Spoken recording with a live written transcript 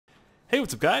Hey,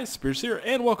 what's up guys, Spears here,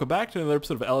 and welcome back to another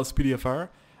episode of Lspdfr.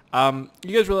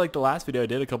 You guys really liked the last video I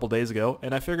did a couple days ago,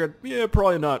 and I figured, yeah,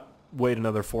 probably not wait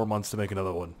another 4 months to make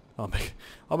another one. I'll make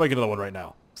another one right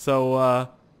now. So,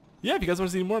 yeah, if you guys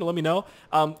want to see more, let me know.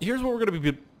 Here's what we're going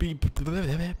to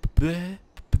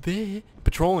be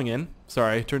patrolling in.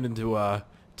 Sorry, I turned into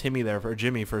Timmy there, or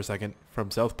Jimmy for a second,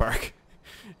 from South Park.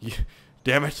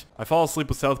 Damn it. I fall asleep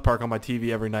with South Park on my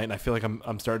TV every night, and I feel like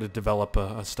I'm starting to develop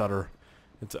a stutter.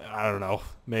 I don't know.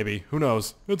 Maybe. Who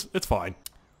knows? It's fine.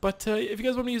 But if you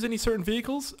guys want to use any certain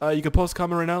vehicles, you can post a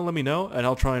comment right now and let me know, and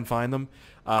I'll try and find them.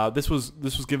 This was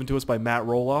given to us by Matt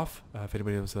Roloff. If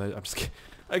anybody knows that, I'm just kidding.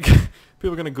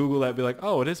 People are going to Google that and be like,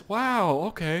 oh, it is? Wow,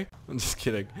 okay. I'm just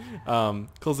kidding.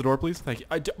 Close the door, please. Thank you.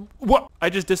 What? I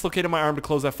just dislocated my arm to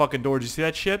close that fucking door. Did you see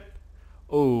that shit?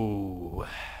 Oh.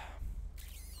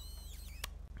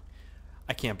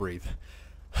 I can't breathe.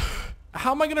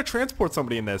 How am I going to transport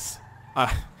somebody in this?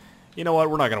 You know what?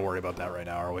 We're not going to worry about that right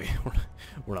now, are we?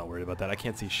 We're not worried about that. I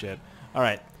can't see shit.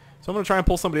 Alright. So I'm going to try and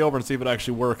pull somebody over and see if it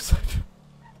actually works. What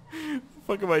the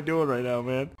fuck am I doing right now,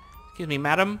 man? Excuse me,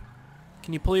 madam?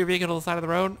 Can you pull your vehicle to the side of the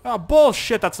road? Oh,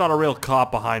 bullshit! That's not a real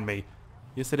cop behind me.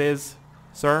 Yes, it is.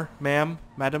 Sir, ma'am,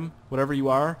 madam, whatever you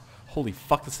are. Holy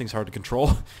fuck, this thing's hard to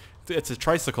control. It's a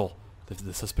tricycle.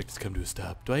 The suspect has come to a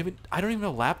stop. I don't even have a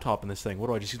laptop in this thing. What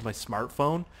do I just use my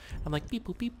smartphone? I'm like, beep,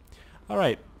 boop, beep.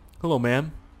 Alright. Hello,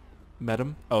 ma'am.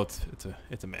 Madam. Oh,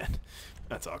 it's a man.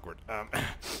 That's awkward.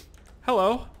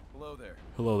 Hello. Hello there.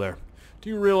 Hello there.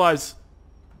 Do you realize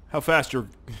how fast you're...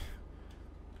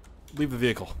 Leave the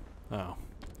vehicle. Oh.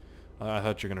 I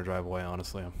thought you were going to drive away,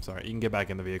 honestly. I'm sorry. You can get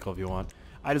back in the vehicle if you want.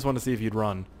 I just wanted to see if you'd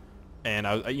run. And,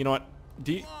 you know what?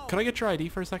 Can I get your ID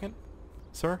for a second?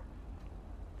 Sir?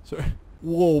 Sir?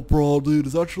 Whoa, bro, dude.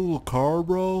 Is that your little car,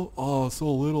 bro? Oh,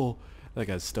 so little. That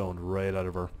guy's stoned right out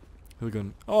of her.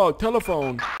 Oh,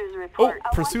 telephone. Oh,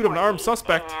 pursuit of an armed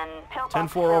suspect.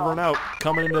 10-4 over and out.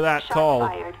 Coming into that call.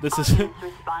 This is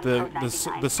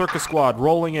the circus squad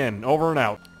rolling in. Over and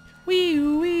out. Wee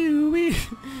wee wee.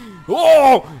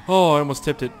 Oh! Oh, I almost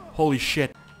tipped it. Holy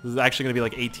shit. This is actually going to be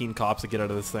like 18 cops that get out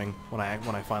of this thing when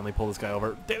I finally pull this guy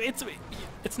over.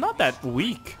 It's not that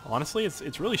weak. Honestly,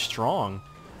 it's really strong.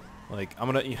 Like,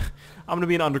 I'm gonna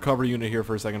be an undercover unit here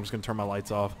for a second. I'm just gonna turn my lights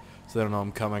off so they don't know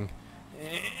I'm coming.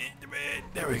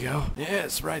 There we go.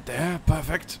 Yes, right there.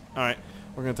 Perfect. All right,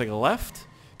 we're gonna take a left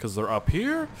because they're up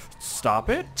here. Stop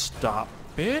it. Stop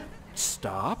it.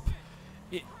 Stop.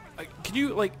 Could you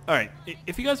like? All right.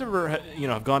 If you guys ever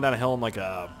have gone down a hill on like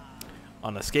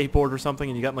on a skateboard or something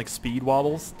and you got like speed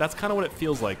wobbles, that's kind of what it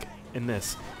feels like in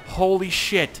this. Holy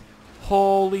shit.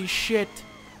 Holy shit.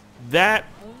 That.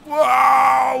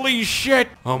 Holy shit.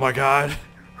 Oh my god.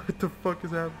 What the fuck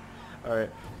is happening? All right.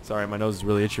 Sorry, my nose is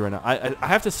really itchy right now. I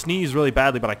have to sneeze really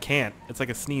badly, but I can't. It's like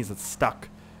a sneeze that's stuck.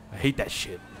 I hate that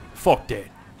shit. Fuck that.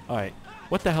 Alright.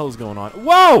 What the hell is going on?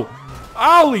 Whoa!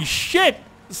 Holy shit!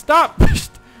 Stop!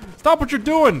 Stop what you're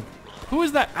doing! Who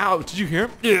is that? Ow, did you hear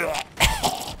him?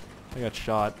 I got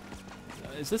shot.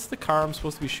 Is this the car I'm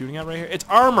supposed to be shooting at right here? It's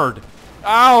armored!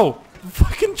 Ow!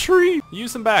 Fucking tree!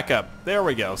 Use some backup. There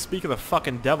we go. Speak of the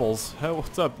fucking devils. Hey,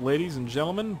 what's up, ladies and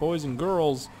gentlemen, boys and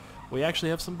girls? We actually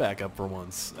have some backup for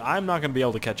once. I'm not going to be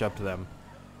able to catch up to them.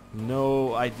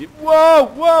 No idea. Whoa!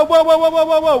 Whoa! Whoa! Whoa! Whoa! Whoa!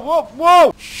 Whoa! Whoa! Whoa!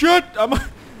 Whoa! Shit!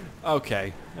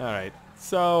 Okay. All right.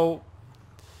 So,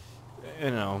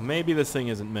 maybe this thing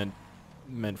isn't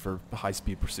meant for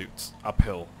high-speed pursuits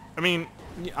uphill. I mean,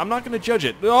 I'm not going to judge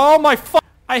it. Oh my fuck!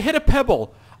 I hit a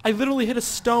pebble. I literally hit a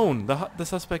stone. The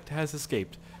suspect has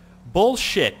escaped.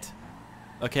 Bullshit.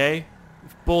 Okay?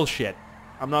 Bullshit.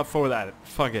 I'm not for that.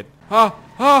 Fuck it.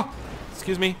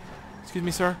 Excuse me. Excuse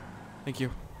me, sir. Thank you.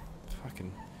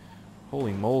 Fucking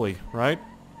holy moly, right?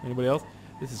 Anybody else?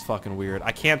 This is fucking weird.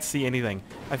 I can't see anything.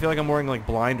 I feel like I'm wearing like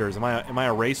blinders. Am I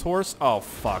a racehorse? Oh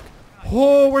fuck.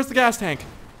 Oh, where's the gas tank?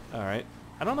 All right.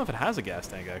 I don't know if it has a gas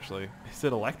tank actually. Is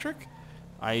it electric?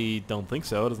 I don't think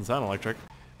so. It doesn't sound electric.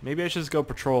 Maybe I should just go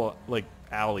patrol like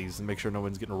alleys and make sure no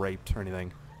one's getting raped or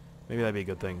anything. Maybe that'd be a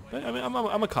good thing. But, I mean,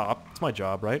 I'm a cop. It's my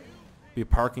job, right? Be a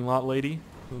parking lot lady.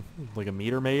 Like a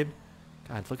meter maid.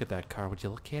 God, look at that car. Would you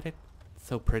look at it? It's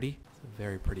so pretty. It's a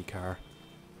very pretty car.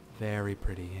 Very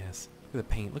pretty, yes. Look at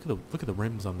the paint. Look at the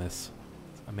rims on this.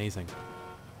 It's amazing.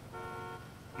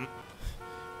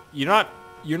 You're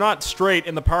not straight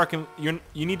in the parking. You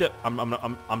need to.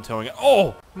 I'm towing it.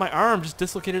 Oh, my arm just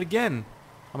dislocated again.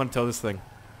 I'm gonna tow this thing.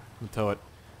 I'm gonna tow it.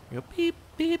 I go beep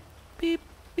beep beep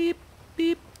beep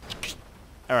beep.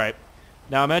 All right.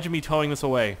 Now imagine me towing this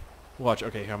away. Watch.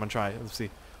 Okay, here I'm gonna try. Let's see.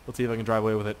 Let's see if I can drive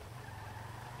away with it.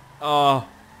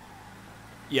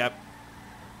 Yep.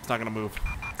 It's not gonna move.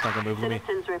 It's not gonna move with me.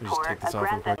 Citizens Let me just report take this a off real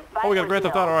Grand quick. Theft Oh, we got a Grand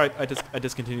Theft Auto. Auto. Alright, I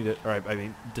discontinued it. Alright, I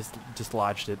mean,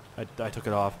 dislodged it. I took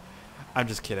it off. I'm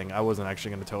just kidding. I wasn't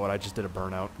actually gonna tow it. I just did a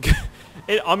burnout.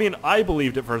 I mean, I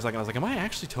believed it for a second. I was like, am I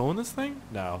actually towing this thing?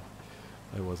 No,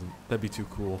 I wasn't. That'd be too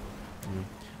cool.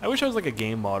 I wish I was like a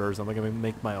game modder or something. I mean,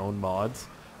 make my own mods.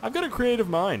 I've got a creative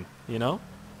mind, you know?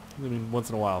 I mean, once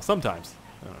in a while. Sometimes.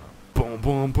 I don't know.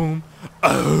 Boom, boom,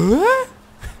 boom.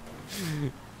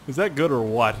 Is that good or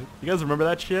what? You guys remember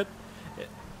that shit?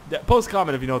 Post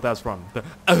comment if you know what that's from.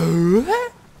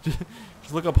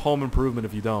 Just look up Home Improvement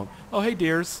if you don't. Oh, hey,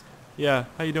 dears. Yeah,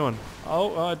 how you doing?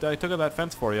 Oh, I took out that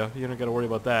fence for you. You don't got to worry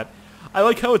about that. I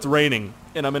like how it's raining,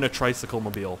 and I'm in a tricycle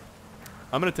mobile.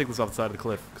 I'm going to take this off the side of the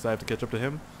cliff, because I have to catch up to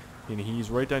him. And he's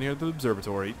right down here at the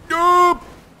observatory. Nope!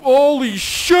 Holy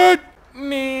shit! Good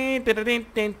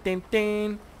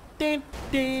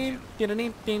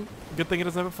thing it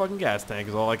doesn't have a fucking gas tank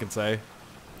is all I can say.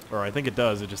 Or I think it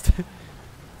does, it just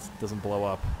doesn't blow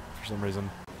up for some reason.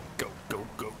 Go, go,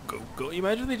 go, go, go.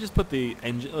 Imagine they just put the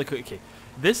engine, like, okay.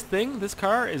 This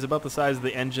car is about the size of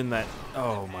the engine that,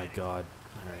 oh my god.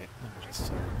 Alright,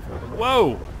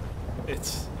 whoa!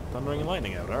 It's thundering and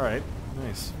lightning out, alright.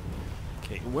 Nice.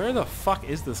 Okay, where the fuck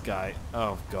is this guy?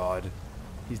 Oh god.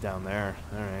 He's down there,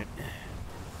 alright.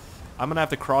 I'm gonna have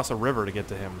to cross a river to get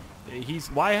to him.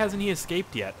 Why hasn't he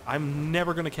escaped yet? I'm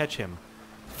never gonna catch him.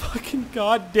 Fucking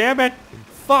god damn it!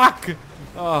 Fuck!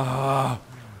 Why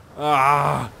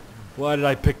did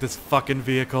I pick this fucking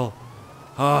vehicle?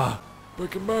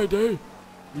 Back in my day,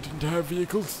 we didn't have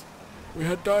vehicles. We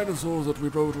had dinosaurs that we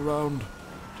rode around.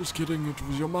 Just kidding, it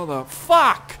was your mother.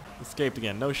 Fuck! Escaped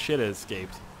again. No shit it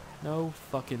escaped. No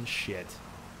fucking shit.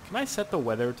 Can I set the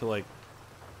weather to, like,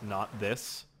 not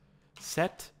this?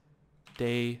 Set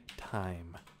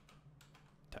daytime.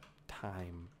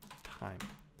 Time.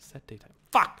 Set daytime.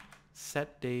 Fuck!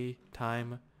 Set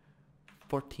daytime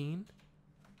 14?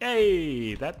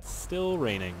 Hey! That's still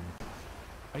raining.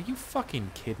 Are you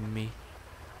fucking kidding me?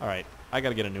 Alright, I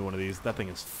gotta get a new one of these. That thing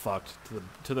is fucked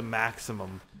to the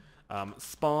maximum.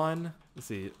 Spawn. Let's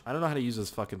see. I don't know how to use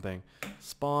this fucking thing.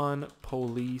 Spawn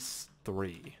police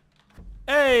 3.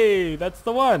 Hey! That's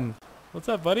the one! What's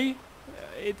up, buddy?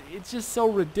 It's just so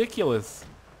ridiculous.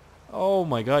 Oh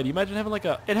my god. You imagine having like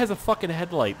it has a fucking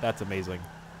headlight. That's amazing.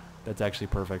 That's actually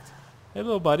perfect. Hey,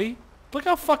 little buddy. Look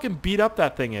how fucking beat up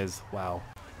that thing is. Wow.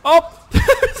 Oh!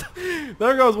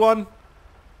 There goes one.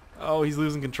 Oh, he's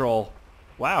losing control.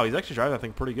 Wow, he's actually driving that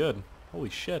thing pretty good.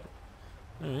 Holy shit.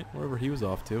 Alright, wherever he was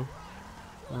off to.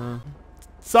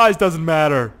 Size doesn't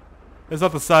matter. It's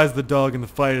not the size of the dog in the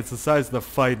fight, it's the size of the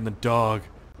fight in the dog.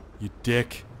 You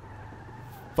dick.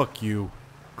 Fuck you,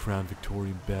 Crown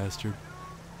Victorian bastard.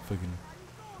 Fucking...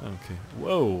 Okay.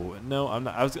 Whoa. No, I'm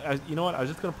not. You know what? I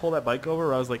was just going to pull that bike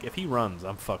over. I was like, if he runs,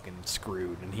 I'm fucking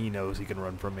screwed. And he knows he can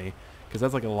run from me. Because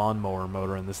that's like a lawnmower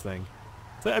motor in this thing.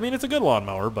 So, I mean, it's a good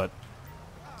lawnmower, but...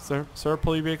 Sir,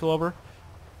 pull your vehicle over.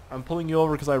 I'm pulling you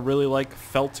over because I really like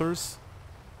Feltzers.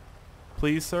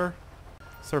 Please, sir?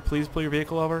 Sir, please pull your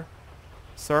vehicle over.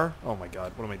 Sir? Oh my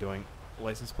god, what am I doing?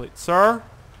 License plate. Sir?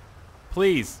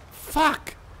 Please.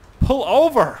 Fuck! Pull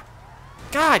over!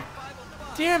 God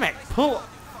damn it! Pull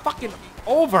fucking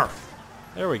over!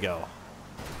 There we go.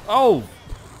 Oh!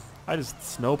 I just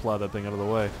snowplowed that thing out of the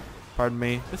way. Pardon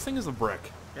me. This thing is a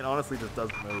brick. It honestly just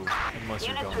doesn't move unless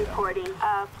you're going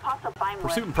down.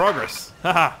 Pursuit in progress.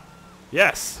 Haha.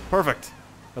 Yes. Perfect.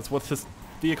 That's what this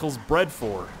vehicle's bred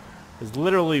for. Is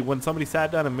literally when somebody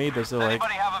sat down and made this, they're like,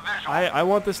 I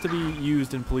want this to be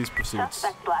used in police pursuits.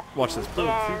 Watch this. Boom.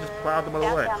 See, just plowed them out of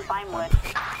the way.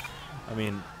 I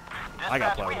mean, I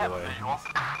got plowed out of the way.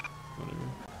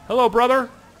 Hello, brother.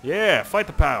 Yeah, fight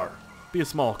the power. Be a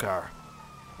small car.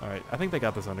 Alright, I think they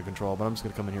got this under control, but I'm just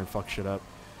going to come in here and fuck shit up.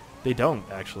 They don't,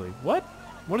 actually. What?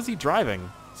 What is he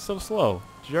driving? So slow.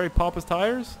 Did you already pop his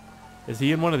tires? Is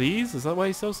he in one of these? Is that why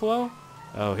he's so slow?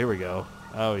 Oh, here we go.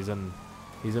 Oh, he's in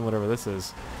whatever this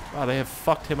is. Wow, they have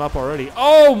fucked him up already.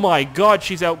 Oh my god,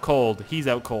 she's out cold. He's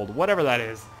out cold. Whatever that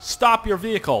is. Stop your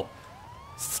vehicle.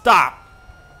 Stop.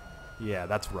 Yeah,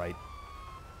 that's right.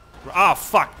 Ah,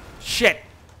 fuck. Shit.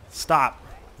 Stop.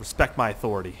 Respect my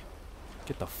authority.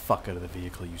 Get the fuck out of the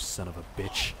vehicle, you son of a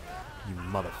bitch. You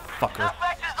motherfucker.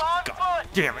 God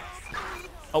damn it.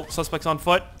 Oh, suspect's on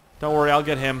foot. Don't worry, I'll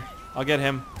get him. I'll get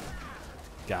him.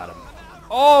 Got him.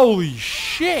 Holy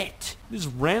shit! Just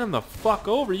ran him the fuck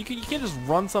over. You can't just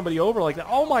run somebody over like that.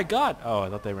 Oh my god! Oh, I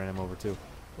thought they ran him over too.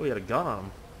 Oh, he had a gun on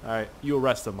him. Alright, you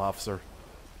arrest him, officer.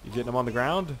 You getting him on the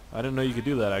ground? I didn't know you could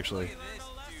do that, actually.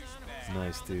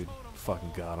 Nice, dude.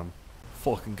 Fucking got him.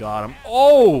 Fucking got him.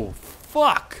 Oh!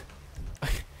 Fuck!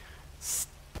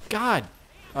 God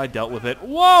I dealt with it.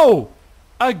 Whoa!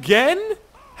 Again?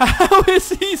 How is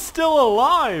he still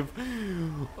alive?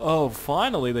 Oh,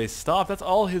 finally they stopped. That's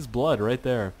all his blood right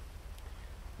there.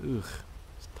 Ugh.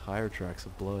 Just tire tracks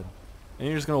of blood. And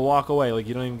you're just gonna walk away like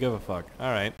you don't even give a fuck.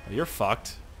 Alright. Well, you're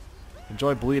fucked.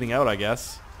 Enjoy bleeding out, I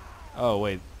guess. Oh,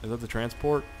 wait. Is that the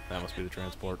transport? That must be the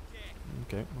transport.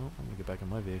 Okay. Well, I'm gonna get back in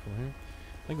my vehicle here.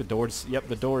 I think the door's... Yep,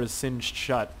 the door is singed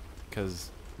shut. Because...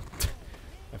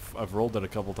 I've rolled it a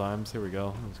couple times. Here we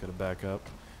go. I'm just gonna back up.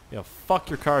 Yeah, fuck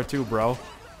your car too, bro.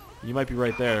 You might be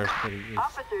right there.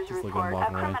 Just look at him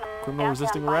walking away. Criminal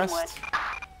resisting arrest.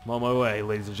 I'm on my way,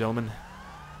 ladies and gentlemen.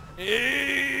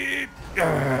 I'm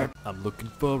looking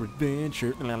for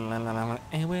adventure.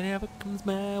 And whatever comes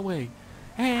my way.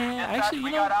 Actually,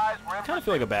 you know, I kind of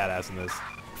feel like a badass in this.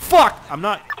 Fuck! I'm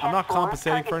not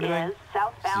compensating for anything.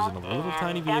 This is in a little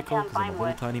tiny vehicle because I'm a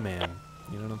little tiny man.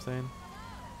 You know what I'm saying?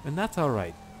 And that's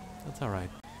alright. That's alright.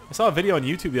 I saw a video on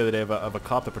YouTube the other day of a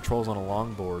cop that patrols on a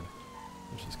longboard,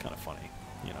 which is kind of funny.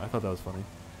 You know, I thought that was funny.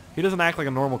 He doesn't act like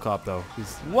a normal cop, though.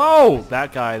 He's... Whoa!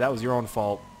 That guy, that was your own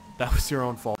fault. That was your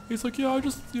own fault. He's like, yeah, I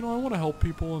just, you know, I want to help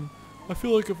people, and I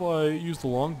feel like if I use the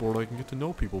longboard, I can get to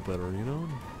know people better, you know?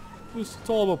 It's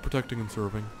all about protecting and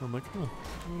serving. I'm like, oh,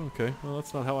 okay. Well,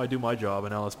 that's not how I do my job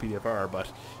in Lspdfr,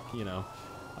 but, you know,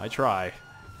 I try.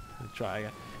 I try.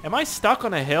 Am I stuck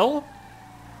on a hill?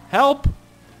 Help!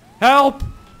 Help!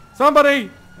 Somebody!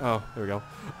 Oh, there we go.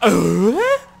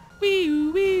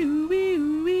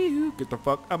 Get the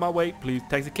fuck out of my way, please.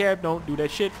 Taxi cab, don't do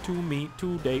that shit to me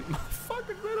today.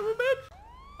 Fucking son of a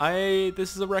bitch!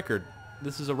 This is a record.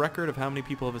 This is a record of how many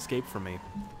people have escaped from me.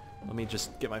 Let me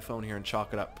just get my phone here and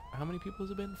chalk it up. How many people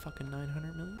has it been? Fucking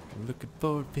 900 million? I'm looking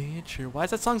for adventure. Why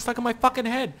is that song stuck in my fucking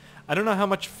head? I don't know how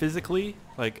much physically,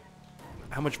 like,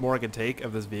 how much more I can take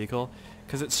of this vehicle,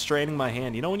 because it's straining my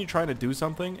hand. You know when you're trying to do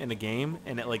something in a game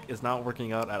and it like is not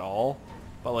working out at all,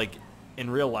 but like in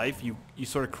real life you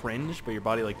sort of cringe, but your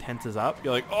body like tenses up.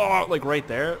 You're like, oh, like right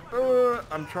there.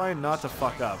 I'm trying not to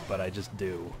fuck up, but I just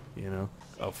do, you know?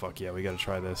 Oh fuck yeah, we gotta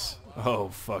try this. Oh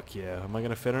fuck yeah. Am I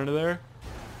gonna fit under there?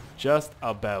 Just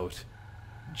about.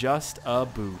 Just a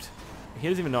boot. He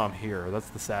doesn't even know I'm here. That's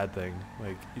the sad thing.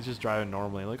 Like, he's just driving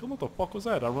normally. Like, oh, what the fuck was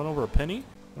that? I run over a penny?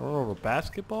 I run over a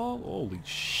basketball? Holy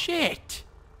shit!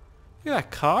 Look at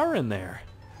that car in there.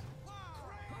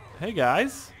 Hey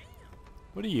guys.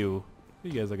 What are you?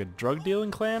 What are you guys, like a drug dealing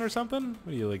clan or something?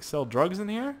 What do you, like, sell drugs in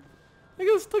here? Look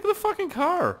at this, look at the fucking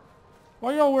car.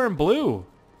 Why are y'all wearing blue?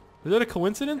 Is that a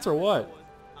coincidence or what?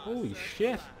 Holy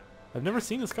shit. I've never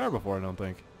seen this car before, I don't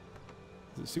think.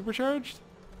 Is it supercharged?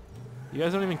 You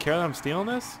guys don't even care that I'm stealing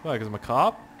this? Why, because I'm a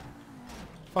cop?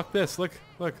 Fuck this. Look,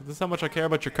 look. This is how much I care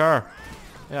about your car.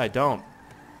 Yeah, I don't.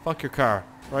 Fuck your car.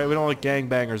 Alright, we don't like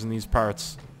gangbangers in these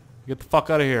parts. Get the fuck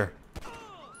out of here.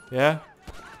 Yeah?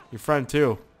 Your friend,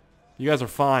 too. You guys are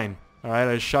fine. Alright,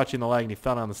 I just shot you in the leg and you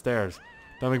fell down the stairs.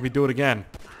 Don't make me do it again.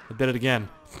 I did it again.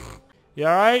 You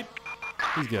alright?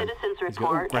 He's good. He's good.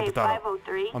 Ooh,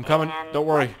 I'm coming. Don't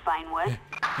worry.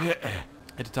 Yeah.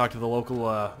 I had to talk to the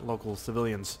local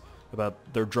civilians about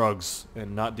their drugs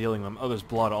and not dealing them. Oh, there's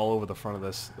blood all over the front of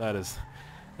this. That is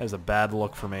a bad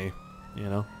look for me, you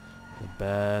know? A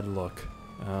bad look.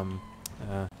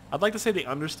 I'd like to say the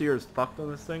understeer is fucked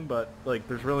on this thing, but like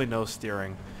there's really no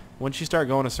steering. Once you start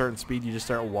going a certain speed, you just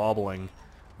start wobbling.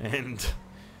 And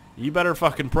you better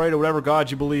fucking pray to whatever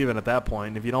god you believe in at that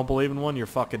point. If you don't believe in one, you're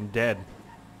fucking dead.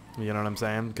 You know what I'm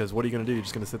saying? Because what are you going to do? You're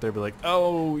just going to sit there and be like,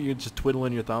 oh, you're just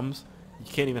twiddling your thumbs?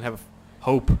 You can't even have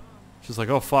hope. It's just like,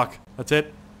 oh fuck, that's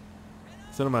it.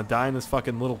 So I'm gonna die in this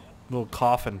fucking little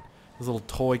coffin, this little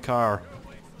toy car.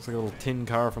 Looks like a little tin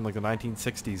car from like the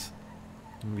 1960s.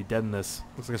 I'm gonna be dead in this.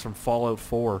 Looks like it's from Fallout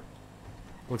 4.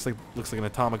 Looks like an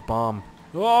atomic bomb.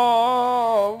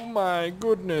 Oh my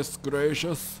goodness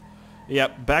gracious.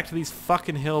 Yep, back to these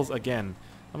fucking hills again.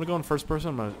 I'm gonna go in first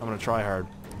person. I'm gonna try hard.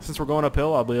 Since we're going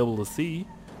uphill, I'll be able to see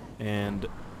and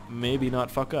maybe not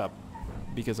fuck up.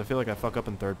 Because I feel like I fuck up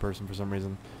in third person for some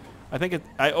reason. I think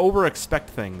I over-expect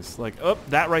things. Like, oh,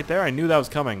 that right there, I knew that was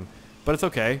coming. But it's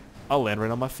okay. I'll land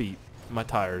right on my feet. My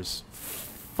tires.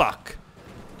 Fuck.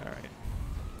 Alright.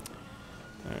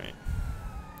 Alright.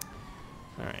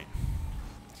 Alright.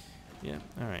 Yeah,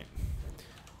 alright.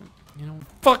 You know,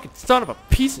 fucking son of a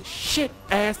piece of shit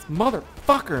ass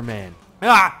motherfucker, man.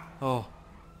 Ah! Oh.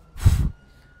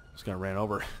 Just got ran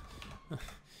over.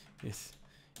 Yes.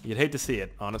 You'd hate to see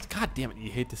it, honest. God damn it, you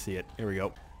hate to see it. Here we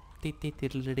go. And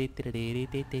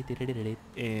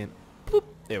boop,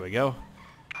 there we go.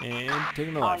 And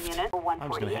taking the left. units, I'm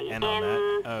just gonna hit 148 N on that.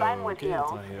 in Vinewood Okay, that's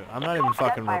Hills. not here. I'm not even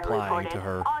fucking Gunfire replying reported. to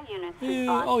her. All units Yeah,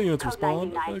 respond. all units Code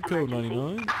respond. 99 Code emergency.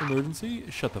 99.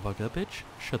 Emergency. Shut the fuck up, bitch.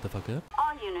 Shut the fuck up.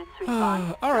 All units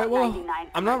respond. Alright, Code well, 99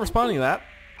 I'm not emergency. responding to that.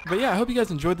 But yeah, I hope you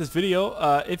guys enjoyed this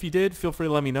video. If you did, feel free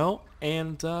to let me know.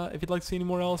 And if you'd like to see any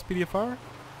more Lspdfr,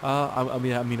 I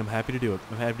mean, I'm happy to do it.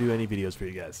 I'm happy to do any videos for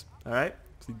you guys. Alright?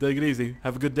 So take it easy.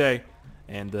 Have a good day.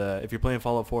 And if you're playing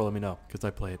Fallout 4, let me know, because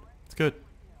I play it. It's good.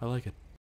 I like it.